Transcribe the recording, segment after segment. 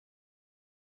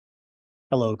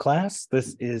Hello, class.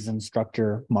 This is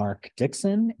instructor Mark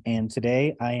Dixon, and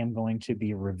today I am going to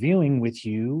be reviewing with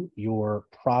you your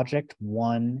Project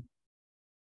 1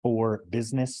 for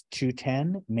Business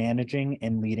 210, Managing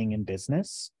and Leading in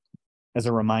Business. As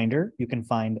a reminder, you can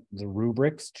find the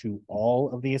rubrics to all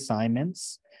of the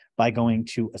assignments by going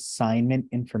to Assignment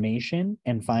Information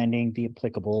and finding the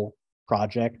applicable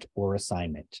project or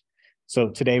assignment. So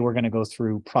today we're going to go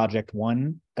through Project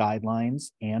 1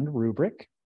 Guidelines and Rubric.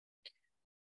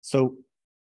 So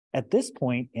at this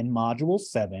point in Module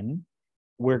 7,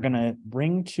 we're going to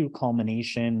bring to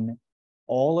culmination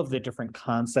all of the different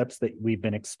concepts that we've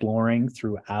been exploring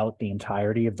throughout the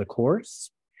entirety of the course.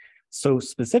 So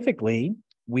specifically,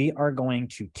 we are going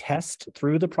to test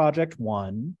through the Project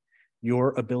 1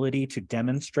 your ability to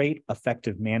demonstrate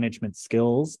effective management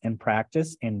skills and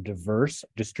practice in diverse,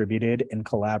 distributed, and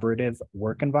collaborative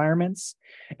work environments,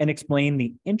 and explain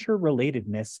the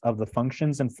interrelatedness of the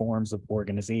functions and forms of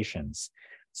organizations.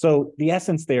 So the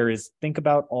essence there is think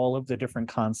about all of the different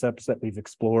concepts that we've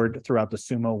explored throughout the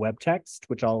Sumo web text,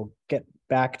 which I'll get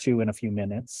back to in a few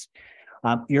minutes.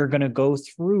 You're going to go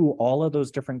through all of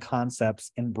those different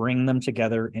concepts and bring them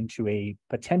together into a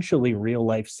potentially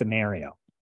real-life scenario.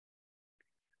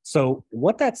 So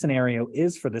what that scenario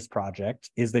is for this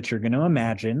project is that you're going to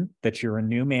imagine that you're a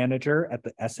new manager at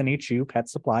the SNHU pet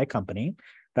supply company.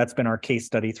 That's been our case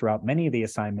study throughout many of the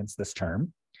assignments this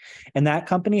term. And that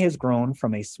company has grown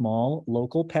from a small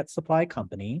local pet supply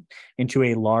company into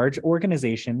a large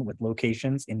organization with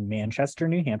locations in Manchester,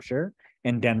 New Hampshire,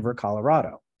 and Denver,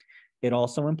 Colorado. It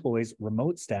also employs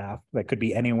remote staff that could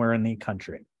be anywhere in the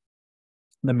country.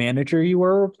 The manager you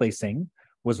are replacing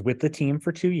was with the team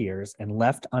for 2 years and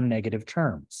left on negative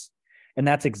terms. And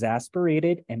that's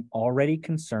exasperated an already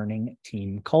concerning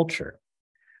team culture.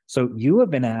 So you have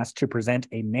been asked to present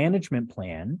a management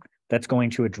plan that's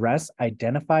going to address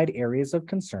identified areas of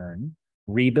concern,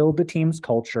 rebuild the team's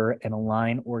culture, and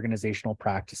align organizational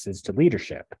practices to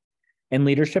leadership. And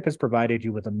leadership has provided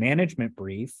you with a management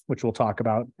brief, which we'll talk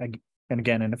about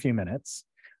again in a few minutes,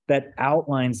 that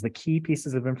outlines the key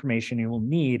pieces of information you will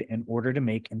need in order to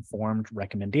make informed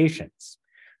recommendations.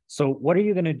 So what are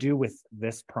you going to do with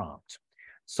this prompt?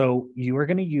 So you are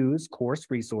going to use course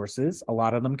resources. A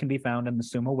lot of them can be found in the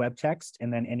Sumo web text,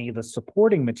 and then any of the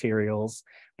supporting materials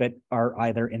that are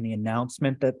either in the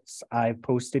announcement that I've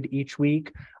posted each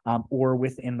week or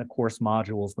within the course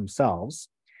modules themselves.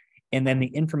 And then the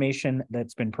information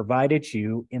that's been provided to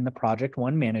you in the Project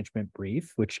 1 management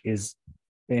brief, which is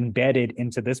embedded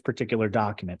into this particular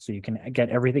document. So you can get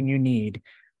everything you need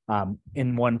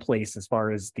in one place as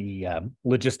far as the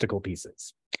logistical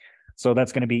pieces. So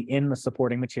that's going to be in the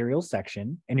supporting materials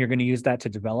section, and you're going to use that to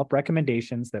develop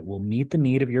recommendations that will meet the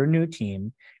need of your new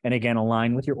team, and again,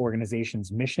 align with your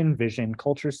organization's mission, vision,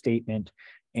 culture statement,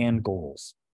 and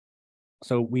goals.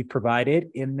 So we provided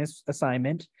in this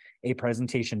assignment a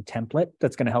presentation template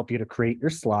that's going to help you to create your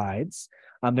slides.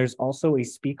 There's also a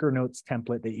speaker notes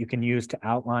template that you can use to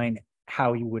outline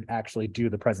how you would actually do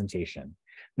the presentation.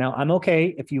 Now, I'm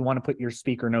okay if you want to put your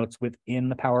speaker notes within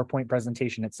the PowerPoint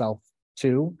presentation itself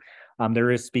too.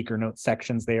 There is speaker notes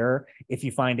sections there. If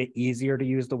you find it easier to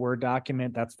use the Word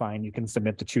document, that's fine. You can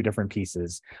submit the 2 different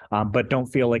pieces, but don't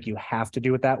feel like you have to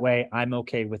do it that way. I'm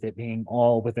okay with it being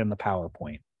all within the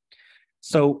PowerPoint.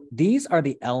 So these are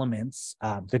the elements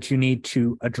that you need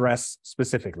to address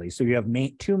specifically. So you have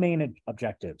 2 main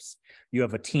objectives. You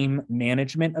have a team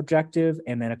management objective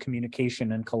and then a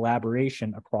communication and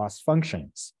collaboration across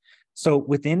functions. So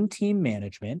within team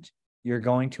management, you're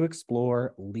going to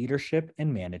explore leadership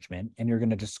and management, and you're going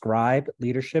to describe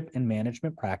leadership and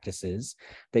management practices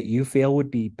that you feel would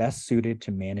be best suited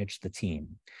to manage the team.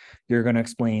 You're going to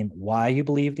explain why you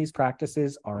believe these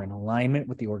practices are in alignment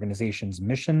with the organization's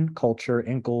mission, culture,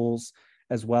 and goals,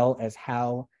 as well as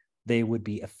how they would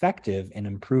be effective in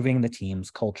improving the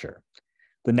team's culture.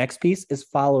 The next piece is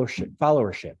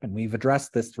followership, and we've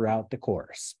addressed this throughout the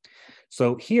course.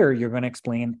 So here you're going to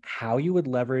explain how you would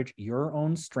leverage your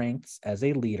own strengths as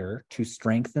a leader to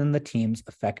strengthen the team's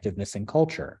effectiveness and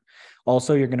culture.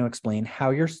 Also, you're going to explain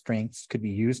how your strengths could be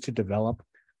used to develop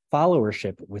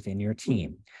followership within your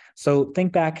team. So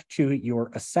think back to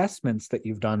your assessments that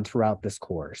you've done throughout this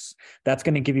course. That's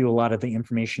going to give you a lot of the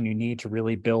information you need to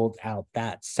really build out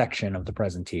that section of the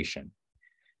presentation.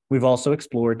 We've also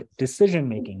explored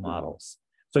decision-making models.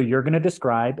 So you're going to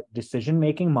describe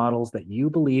decision-making models that you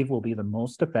believe will be the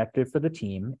most effective for the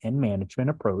team and management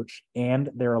approach and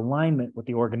their alignment with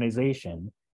the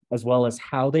organization, as well as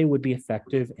how they would be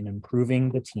effective in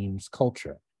improving the team's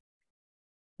culture.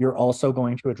 You're also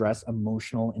going to address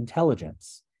emotional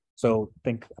intelligence. So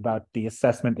think about the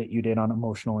assessment that you did on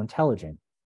emotional intelligence.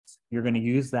 You're going to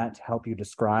use that to help you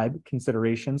describe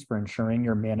considerations for ensuring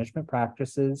your management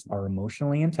practices are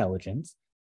emotionally intelligent.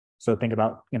 So think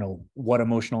about, what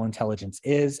emotional intelligence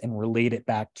is and relate it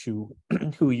back to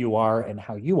who you are and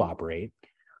how you operate.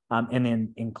 And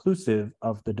then inclusive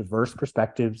of the diverse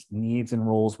perspectives, needs, and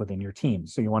roles within your team.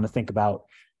 So you want to think about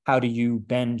how do you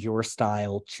bend your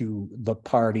style to the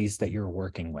parties that you're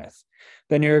working with.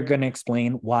 Then you're going to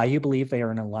explain why you believe they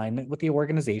are in alignment with the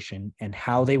organization and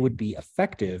how they would be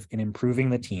effective in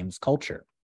improving the team's culture.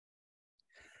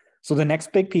 So the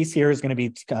next big piece here is going to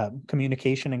be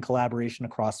communication and collaboration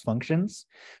across functions.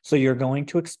 So you're going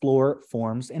to explore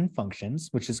forms and functions,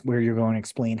 which is where you're going to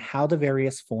explain how the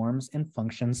various forms and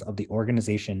functions of the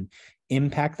organization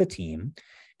impact the team,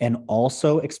 and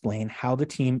also explain how the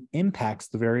team impacts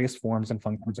the various forms and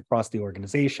functions across the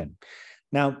organization.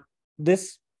 Now,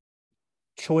 this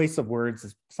choice of words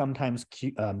is sometimes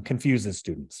confuses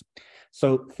students.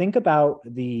 So think about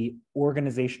the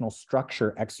organizational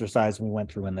structure exercise we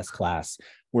went through in this class,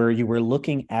 where you were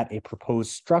looking at a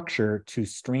proposed structure to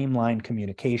streamline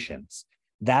communications.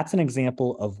 That's an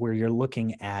example of where you're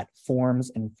looking at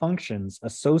forms and functions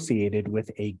associated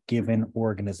with a given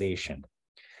organization.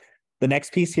 The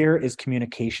next piece here is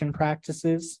communication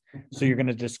practices. So you're going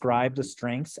to describe the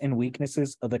strengths and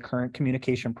weaknesses of the current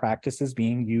communication practices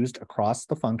being used across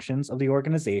the functions of the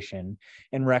organization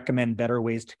and recommend better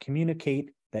ways to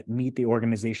communicate that meet the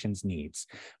organization's needs.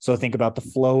 So think about the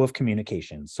flow of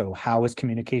communication. So how is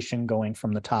communication going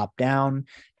from the top down?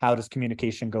 How does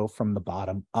communication go from the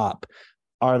bottom up?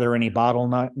 Are there any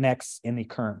bottlenecks in the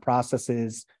current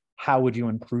processes? How would you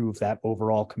improve that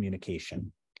overall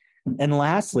communication? And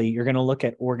lastly, you're going to look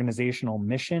at organizational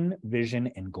mission,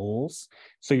 vision, and goals.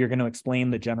 So you're going to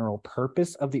explain the general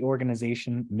purpose of the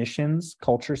organization, missions,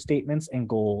 culture statements, and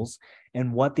goals,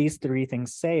 and what these three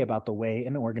things say about the way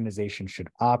an organization should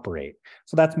operate.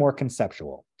 So that's more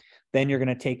conceptual. Then you're going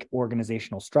to take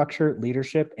organizational structure,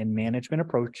 leadership, and management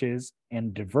approaches,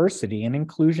 and diversity and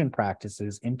inclusion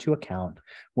practices into account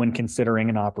when considering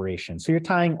an operation. So you're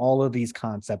tying all of these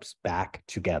concepts back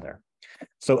together.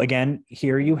 So again,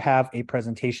 here you have a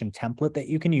presentation template that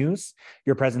you can use.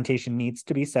 Your presentation needs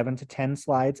to be 7 to 10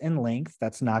 slides in length.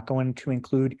 That's not going to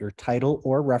include your title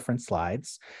or reference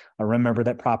slides. Remember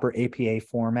that proper APA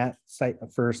format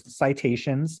for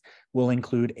citations will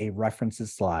include a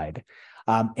references slide.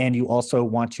 And you also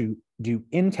want to do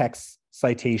in-text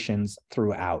citations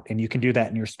throughout, and you can do that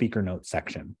in your speaker notes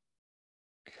section.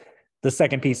 The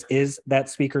second piece is that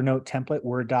speaker note template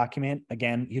Word document.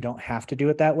 Again, you don't have to do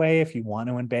it that way. If you want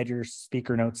to embed your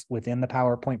speaker notes within the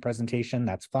PowerPoint presentation,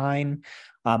 that's fine.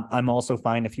 I'm also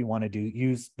fine if you want to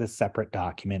use the separate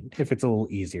document if it's a little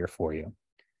easier for you.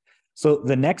 So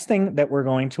the next thing that we're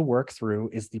going to work through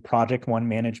is the Project One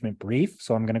Management Brief.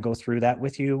 So I'm going to go through that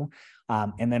with you,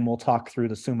 and then we'll talk through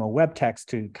the Sumo web text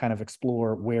to kind of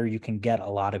explore where you can get a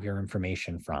lot of your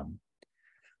information from.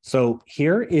 So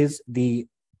here is the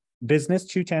Business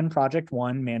 210 Project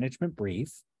One Management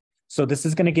Brief. So this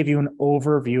is going to give you an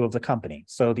overview of the company.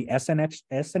 So the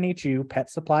SNHU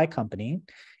Pet Supply Company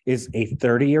is a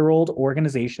 30-year-old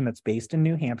organization that's based in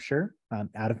New Hampshire,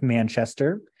 out of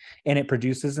Manchester, and it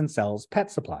produces and sells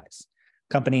pet supplies.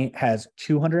 Company has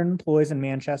 200 employees in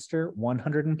Manchester,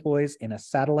 100 employees in a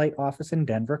satellite office in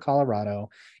Denver, Colorado,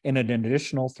 and an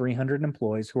additional 300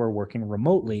 employees who are working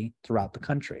remotely throughout the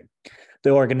country.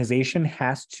 The organization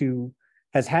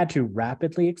has had to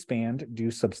rapidly expand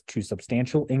due to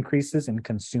substantial increases in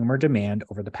consumer demand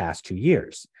over the past 2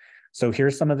 years. So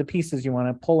here's some of the pieces you want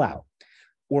to pull out.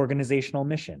 Organizational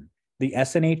mission. The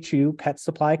SNHU Pet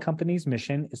Supply Company's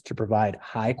mission is to provide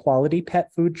high-quality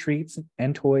pet food treats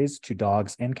and toys to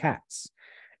dogs and cats.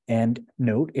 And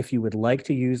note, if you would like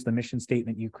to use the mission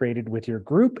statement you created with your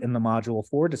group in the Module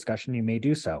 4 discussion, you may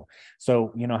do so.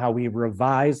 So, you know how we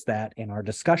revise that in our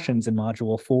discussions in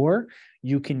Module 4,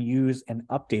 you can use an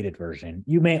updated version.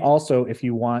 You may also, if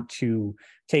you want to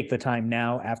take the time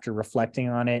now after reflecting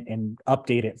on it and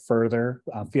update it further,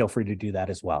 feel free to do that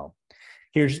as well.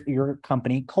 Here's your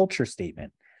company culture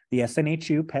statement. The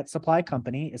SNHU Pet Supply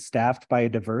Company is staffed by a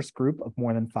diverse group of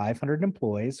more than 500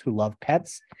 employees who love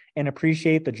pets and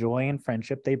appreciate the joy and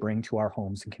friendship they bring to our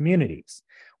homes and communities.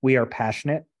 We are a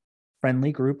passionate,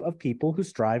 friendly group of people who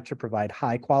strive to provide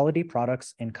high-quality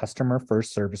products and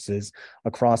customer-first services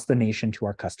across the nation to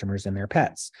our customers and their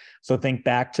pets. So think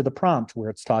back to the prompt where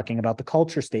it's talking about the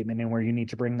culture statement and where you need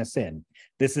to bring this in.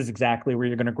 This is exactly where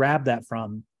you're going to grab that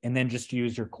from, and then just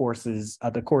use your courses,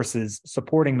 the courses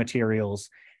supporting materials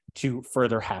to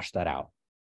further hash that out.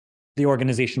 The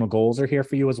organizational goals are here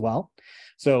for you as well.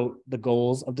 So the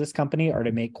goals of this company are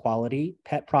to make quality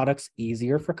pet products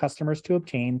easier for customers to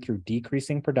obtain through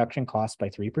decreasing production costs by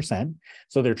 3%.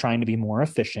 So they're trying to be more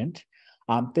efficient.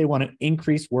 They want to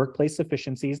increase workplace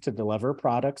efficiencies to deliver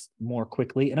products more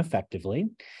quickly and effectively.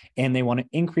 And they want to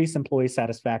increase employee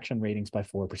satisfaction ratings by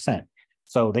 4%.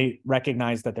 So they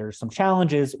recognize that there are some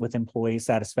challenges with employee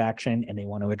satisfaction, and they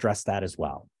want to address that as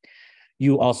well.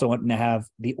 You also want to have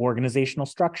the organizational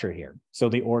structure here. So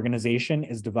the organization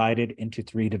is divided into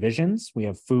 3 divisions. We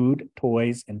have food,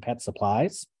 toys, and pet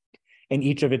supplies. And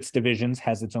each of its divisions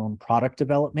has its own product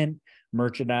development,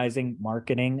 merchandising,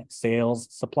 marketing, sales,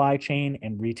 supply chain,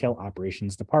 and retail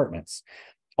operations departments.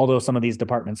 Although some of these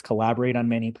departments collaborate on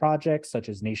many projects, such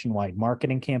as nationwide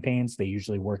marketing campaigns, they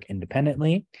usually work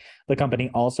independently. The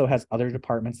company also has other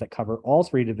departments that cover all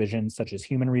 3 divisions, such as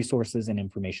human resources and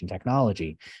information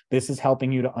technology. This is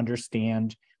helping you to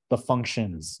understand the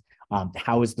functions.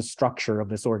 How is the structure of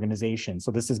this organization?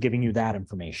 So this is giving you that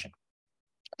information.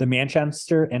 The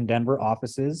Manchester and Denver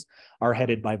offices are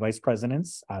headed by vice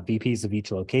presidents, VPs of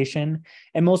each location,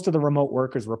 and most of the remote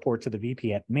workers report to the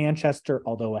VP at Manchester,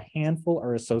 although a handful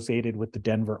are associated with the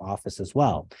Denver office as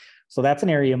well. So that's an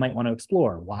area you might want to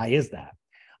explore. Why is that?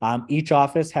 Each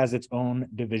office has its own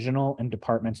divisional and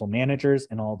departmental managers,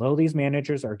 and although these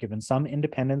managers are given some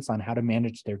independence on how to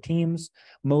manage their teams,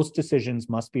 most decisions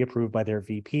must be approved by their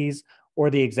VPs or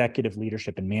the executive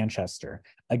leadership in Manchester.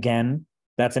 Again,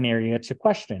 that's an area to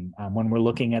question when we're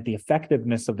looking at the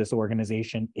effectiveness of this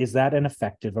organization. Is that an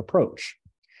effective approach?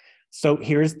 So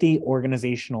here's the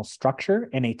organizational structure,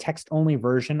 and a text-only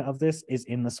version of this is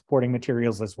in the supporting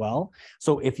materials as well.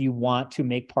 So if you want to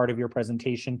make part of your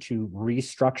presentation to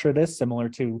restructure this, similar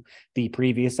to the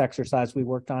previous exercise we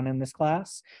worked on in this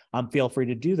class, feel free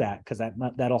to do that, because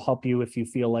that'll help you if you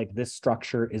feel like this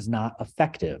structure is not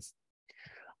effective.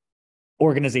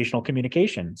 Organizational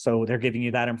communication. So they're giving you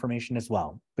that information as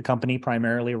well. The company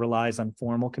primarily relies on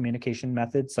formal communication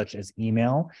methods such as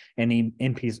email and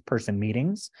in-person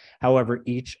meetings. However,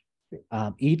 each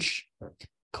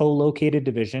co-located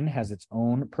division has its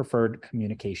own preferred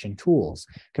communication tools.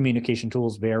 Communication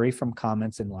tools vary from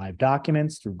comments in live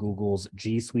documents through Google's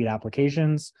G Suite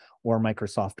applications or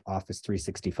Microsoft Office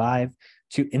 365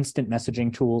 to instant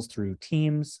messaging tools through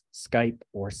Teams, Skype,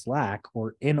 or Slack,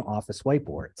 or in-office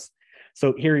whiteboards.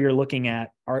 So here you're looking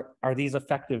at, are these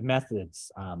effective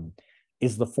methods?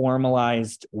 Is the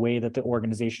formalized way that the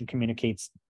organization communicates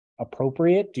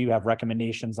appropriate? Do you have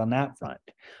recommendations on that front?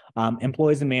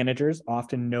 Employees and managers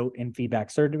often note in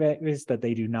feedback surveys that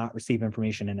they do not receive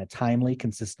information in a timely,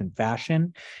 consistent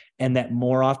fashion, and that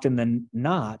more often than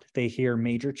not, they hear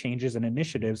major changes and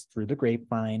initiatives through the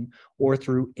grapevine or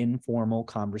through informal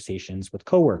conversations with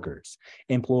coworkers.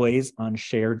 Employees on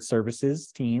shared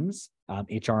services teams,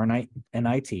 HR and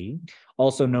IT,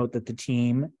 also note that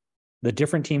the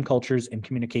different team cultures and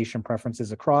communication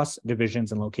preferences across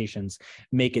divisions and locations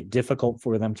make it difficult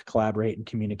for them to collaborate and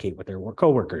communicate with their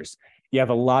coworkers. You have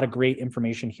a lot of great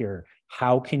information here.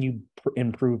 How can you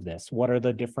improve this? What are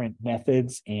the different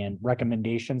methods and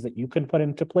recommendations that you can put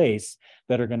into place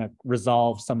that are going to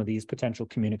resolve some of these potential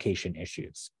communication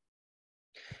issues?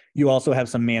 You also have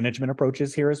some management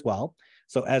approaches here as well.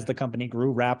 So as the company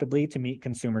grew rapidly to meet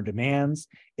consumer demands,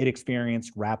 it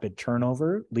experienced rapid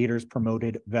turnover. Leaders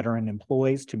promoted veteran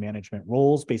employees to management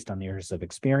roles based on years of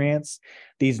experience.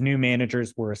 These new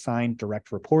managers were assigned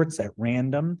direct reports at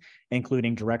random,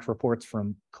 including direct reports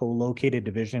from co-located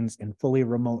divisions and fully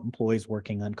remote employees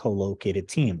working on co-located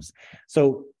teams.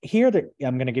 So here,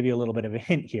 I'm going to give you a little bit of a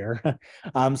hint here.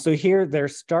 So here they're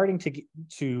starting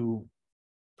to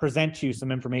present you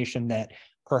some information that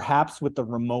perhaps with the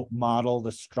remote model,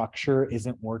 the structure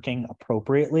isn't working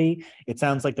appropriately. It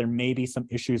sounds like there may be some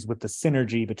issues with the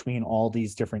synergy between all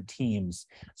these different teams.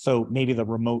 So maybe the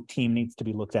remote team needs to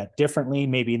be looked at differently.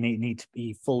 Maybe they need to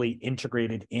be fully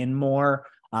integrated in more.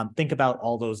 Think about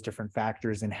all those different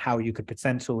factors and how you could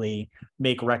potentially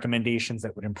make recommendations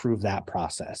that would improve that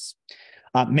process.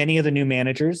 Many of the new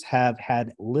managers have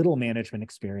had little management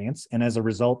experience, and as a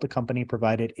result, the company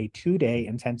provided a 2-day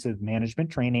intensive management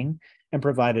training and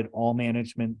provided all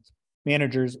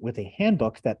managers with a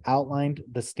handbook that outlined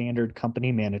the standard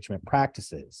company management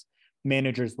practices.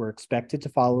 Managers were expected to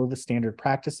follow the standard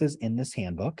practices in this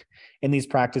handbook, and these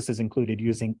practices included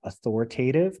using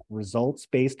authoritative,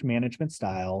 results-based management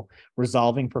style,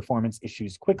 resolving performance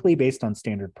issues quickly based on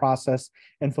standard process,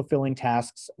 and fulfilling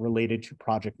tasks related to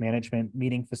project management,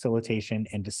 meeting facilitation,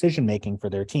 and decision-making for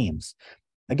their teams.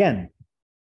 Again,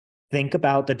 think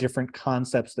about the different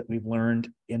concepts that we've learned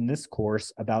in this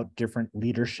course about different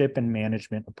leadership and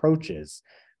management approaches.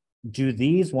 Do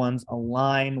these ones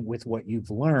align with what you've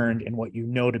learned and what you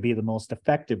know to be the most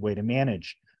effective way to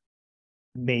manage?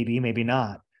 Maybe, maybe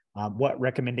not. What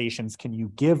recommendations can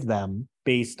you give them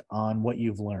based on what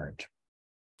you've learned?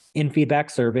 In feedback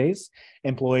surveys,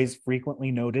 employees frequently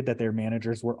noted that their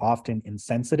managers were often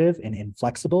insensitive and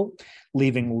inflexible,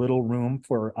 leaving little room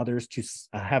for others to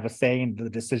have a say in the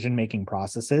decision-making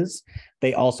processes.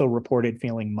 They also reported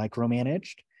feeling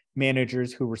micromanaged.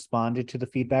 Managers who responded to the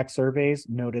feedback surveys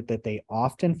noted that they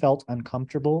often felt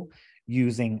uncomfortable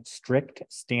using strict,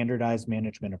 standardized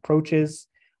management approaches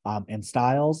and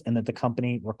styles, and that the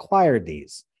company required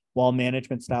these. While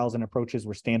management styles and approaches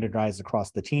were standardized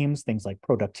across the teams, things like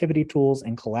productivity tools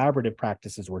and collaborative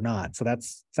practices were not. So that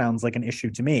sounds like an issue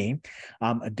to me,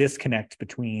 a disconnect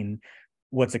between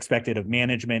what's expected of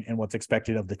management and what's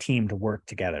expected of the team to work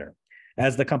together.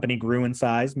 As the company grew in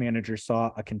size, managers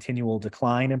saw a continual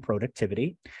decline in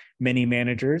productivity. Many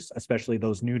managers, especially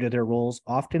those new to their roles,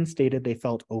 often stated they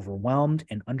felt overwhelmed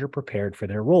and underprepared for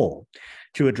their role.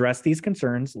 To address these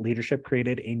concerns, leadership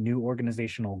created a new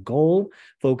organizational goal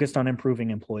focused on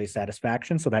improving employee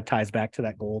satisfaction. So that ties back to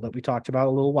that goal that we talked about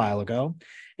a little while ago,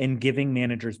 and giving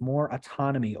managers more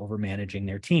autonomy over managing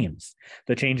their teams.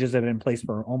 The changes have been in place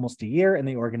for almost a year, and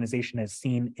the organization has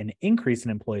seen an increase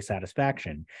in employee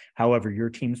satisfaction. However, your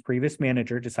team's previous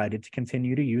manager decided to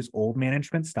continue to use old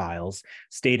management styles,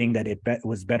 stating that it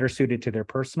was better suited to their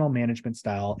personal management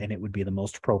style and it would be the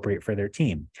most appropriate for their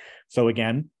team. So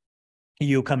again,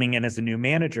 you coming in as a new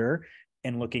manager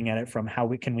and looking at it from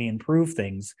how can we improve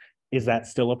things, is that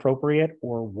still appropriate,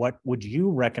 or what would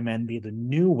you recommend be the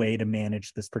new way to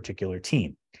manage this particular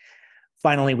team?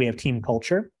 Finally, we have team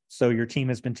culture. So your team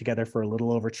has been together for a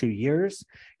little over 2 years.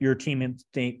 Your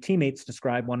teammates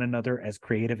describe one another as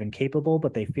creative and capable,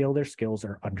 but they feel their skills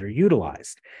are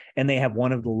underutilized. And they have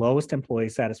one of the lowest employee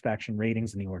satisfaction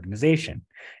ratings in the organization.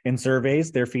 In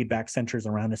surveys, their feedback centers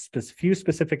around a few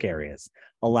specific areas: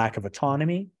 a lack of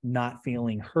autonomy, not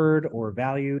feeling heard or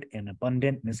valued, and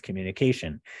abundant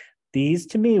miscommunication. These,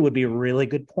 to me, would be really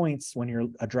good points when you're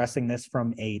addressing this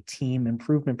from a team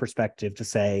improvement perspective to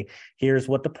say, here's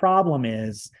what the problem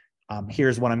is,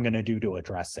 here's what I'm going to do to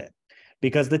address it.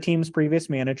 Because the team's previous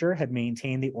manager had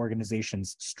maintained the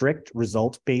organization's strict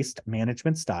result-based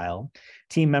management style,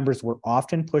 team members were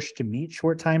often pushed to meet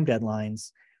short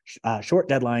deadlines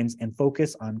and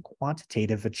focus on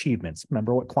quantitative achievements.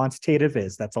 Remember what quantitative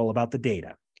is? That's all about the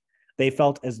data. They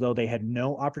felt as though they had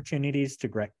no opportunities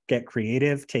to get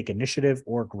creative, take initiative,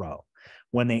 or grow.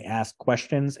 When they asked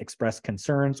questions, expressed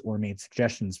concerns, or made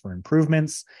suggestions for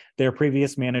improvements, their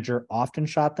previous manager often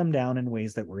shot them down in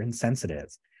ways that were insensitive.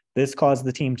 This caused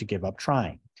the team to give up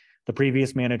trying. The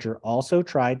previous manager also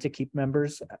tried to keep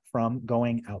members from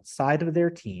going outside of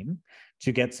their team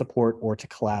to get support or to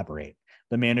collaborate.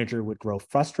 The manager would grow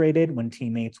frustrated when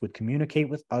teammates would communicate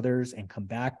with others and come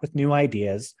back with new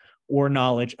ideas or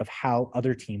knowledge of how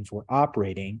other teams were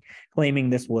operating, claiming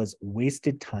this was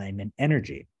wasted time and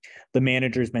energy. The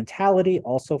manager's mentality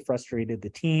also frustrated the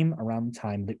team around the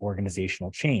time of the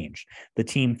organizational change. The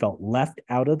team felt left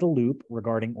out of the loop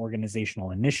regarding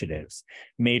organizational initiatives,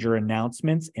 major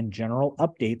announcements, and general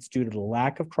updates due to the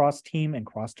lack of cross-team and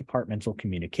cross-departmental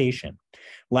communication.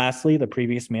 Lastly, the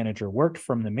previous manager worked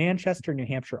from the Manchester, New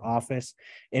Hampshire office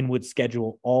and would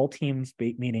schedule all teams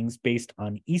meetings based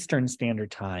on Eastern Standard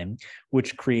Time,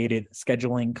 which created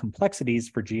scheduling complexities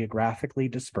for geographically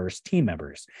dispersed team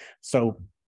members. So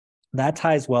that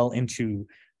ties well into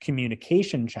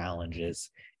communication challenges.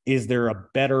 Is there a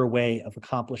better way of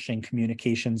accomplishing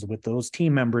communications with those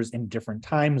team members in different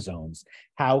time zones?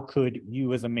 How could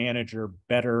you as a manager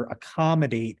better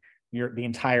accommodate the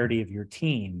entirety of your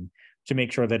team to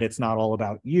make sure that it's not all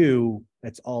about you,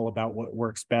 it's all about what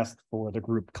works best for the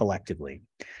group collectively?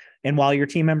 And while your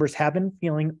team members have been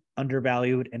feeling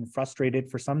undervalued and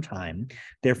frustrated for some time,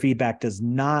 their feedback does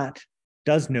note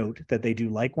that they do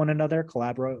like one another,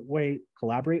 collaborate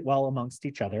well amongst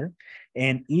each other,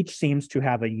 and each seems to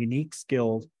have a unique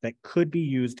skill that could be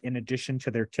used in addition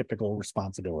to their typical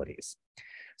responsibilities.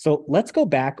 So let's go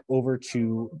back over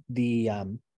to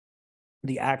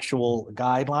the actual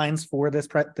guidelines for this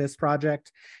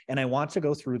project, and I want to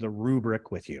go through the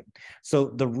rubric with you. So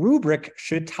the rubric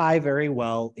should tie very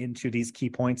well into these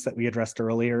key points that we addressed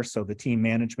earlier, so the team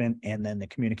management and then the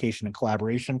communication and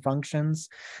collaboration functions,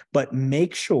 but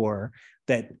make sure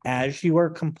that as you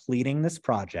are completing this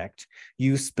project,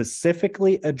 you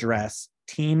specifically address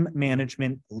team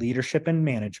management, leadership and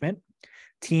management,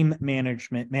 team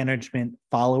management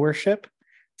followership,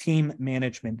 team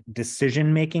management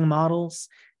decision-making models,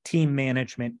 team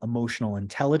management, emotional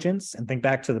intelligence. And think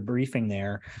back to the briefing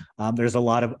there. There's a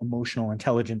lot of emotional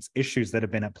intelligence issues that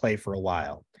have been at play for a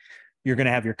while. You're going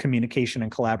to have your communication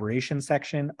and collaboration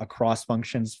section across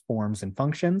functions, forms, and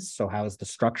functions. So how is the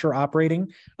structure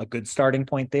operating? A good starting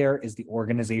point there is the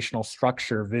organizational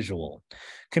structure visual.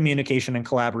 Communication and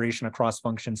collaboration across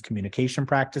functions, communication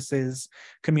practices,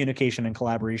 communication and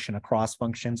collaboration across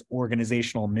functions,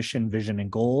 organizational mission, vision,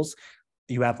 and goals.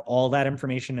 You have all that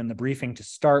information in the briefing to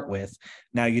start with.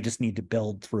 Now you just need to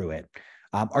build through it.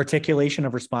 Articulation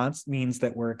of response means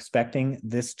that we're expecting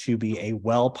this to be a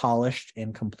well-polished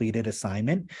and completed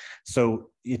assignment.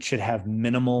 So it should have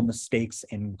minimal mistakes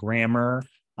in grammar.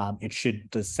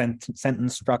 The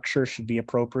sentence structure should be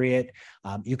appropriate.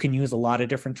 You can use a lot of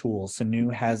different tools.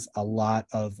 SNHU has a lot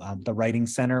of the Writing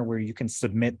Center where you can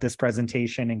submit this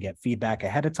presentation and get feedback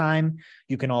ahead of time.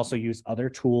 You can also use other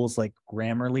tools like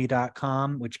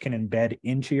Grammarly.com, which can embed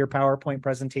into your PowerPoint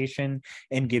presentation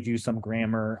and give you some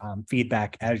grammar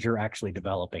feedback as you're actually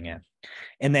developing it.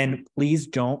 And then please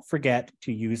don't forget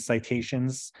to use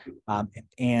citations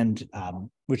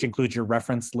which includes your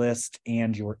reference list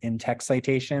and your in-text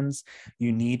citations.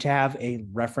 You need to have a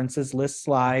references list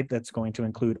slide that's going to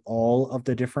include all of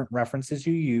the different references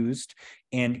you used,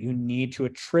 and you need to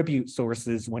attribute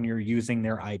sources when you're using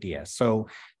their idea. So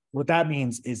what that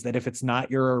means is that if it's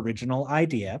not your original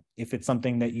idea, if it's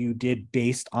something that you did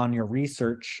based on your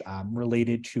research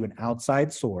related to an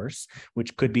outside source,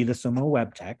 which could be the SUMO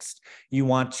web text, you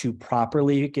want to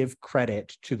properly give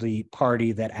credit to the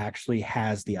party that actually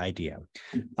has the idea.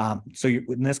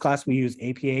 In this class, we use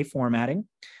APA formatting.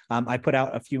 I put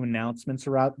out a few announcements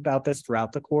about this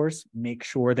throughout the course. Make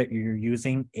sure that you're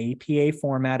using APA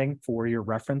formatting for your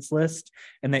reference list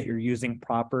and that you're using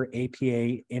proper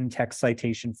APA in-text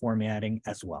citation formatting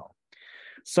as well.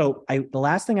 So the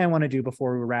last thing I want to do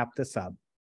before we wrap this up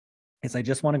is I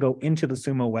just want to go into the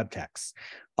SUMO web text.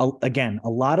 Again, a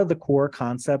lot of the core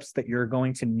concepts that you're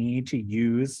going to need to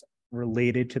use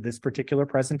related to this particular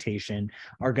presentation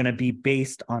are going to be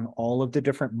based on all of the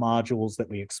different modules that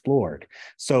we explored.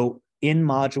 So in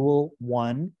module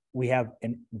 1, we have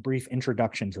a brief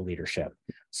introduction to leadership.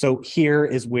 So here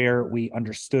is where we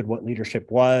understood what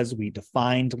leadership was. We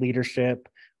defined leadership.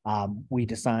 We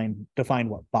defined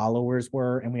what followers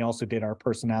were, and we also did our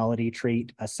personality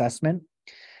trait assessment.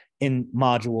 In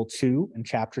module 2, in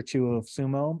chapter 2 of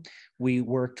SUMO, we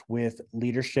worked with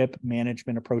leadership,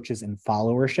 management approaches, and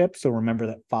followership. So remember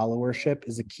that followership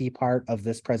is a key part of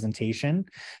this presentation.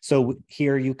 So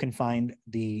here you can find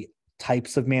the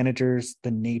types of managers, the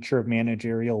nature of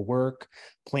managerial work,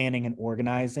 planning and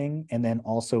organizing, and then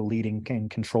also leading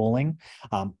and controlling.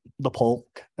 The Polk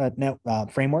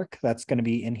framework that's going to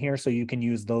be in here, so you can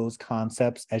use those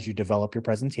concepts as you develop your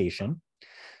presentation.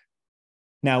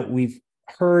 Now, we've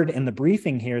heard in the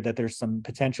briefing here that there's some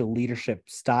potential leadership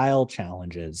style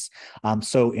challenges.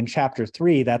 So in chapter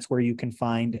 3, that's where you can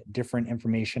find different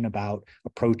information about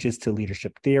approaches to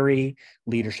leadership theory,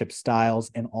 leadership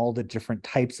styles, and all the different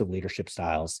types of leadership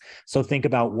styles. So think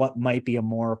about what might be a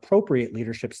more appropriate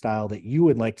leadership style that you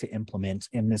would like to implement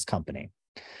in this company.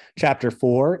 Chapter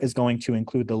 4 is going to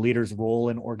include the leader's role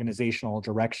in organizational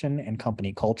direction and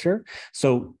company culture.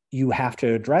 So you have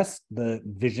to address the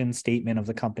vision statement of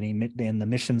the company and the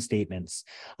mission statements,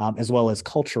 as well as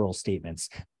cultural statements.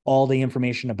 All the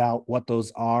information about what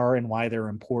those are and why they're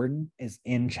important is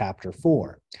in chapter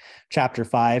 4. Chapter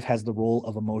 5 has the role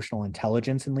of emotional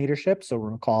intelligence in leadership. So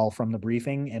recall from the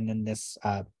briefing and in this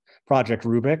project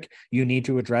rubric, you need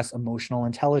to address emotional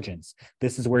intelligence.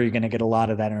 This is where you're going to get a lot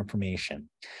of that information.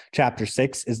 Chapter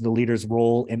 6 is the leader's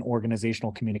role in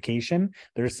organizational communication.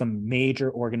 There's some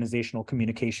major organizational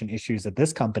communication issues at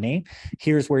this company.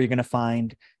 Here's where you're going to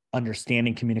find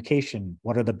understanding communication.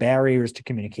 What are the barriers to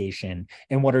communication?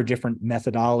 And what are different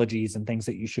methodologies and things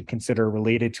that you should consider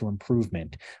related to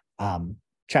improvement?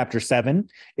 Chapter 7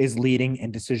 is leading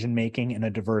and decision-making in a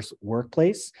diverse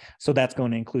workplace. So that's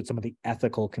going to include some of the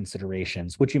ethical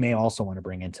considerations, which you may also want to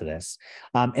bring into this.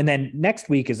 And then next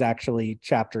week is actually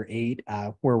chapter 8,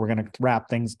 where we're going to wrap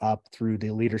things up through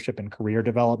the leadership and career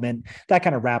development. That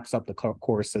kind of wraps up the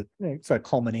course. It's a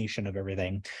culmination of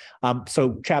everything.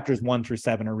 So chapters 1 through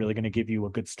 7 are really going to give you a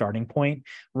good starting point.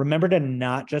 Remember to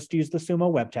not just use the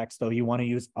SUMO web text, though. You want to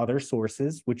use other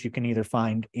sources, which you can either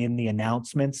find in the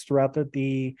announcements throughout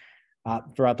the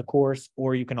course,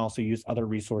 or you can also use other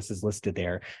resources listed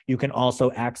there. You can also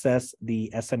access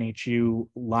the SNHU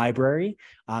library,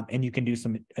 and you can do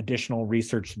some additional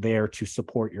research there to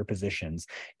support your positions.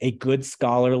 A good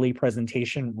scholarly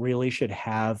presentation really should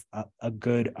have a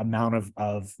good amount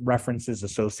of references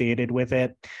associated with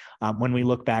it. When we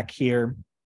look back here,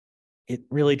 It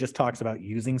really just talks about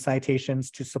using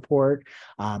citations to support.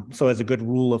 So as a good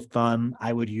rule of thumb,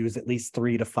 I would use at least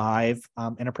 3 to 5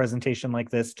 in a presentation like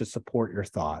this to support your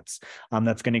thoughts.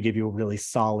 That's going to give you a really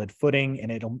solid footing,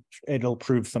 and it'll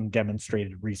prove some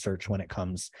demonstrated research when it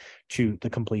comes to the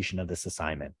completion of this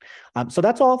assignment. So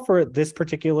that's all for this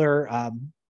particular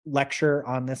lecture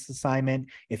on this assignment.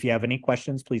 If you have any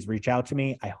questions, please reach out to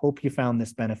me. I hope you found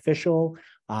this beneficial,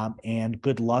 and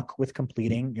good luck with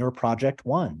completing your project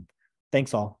 1.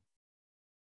 Thanks all.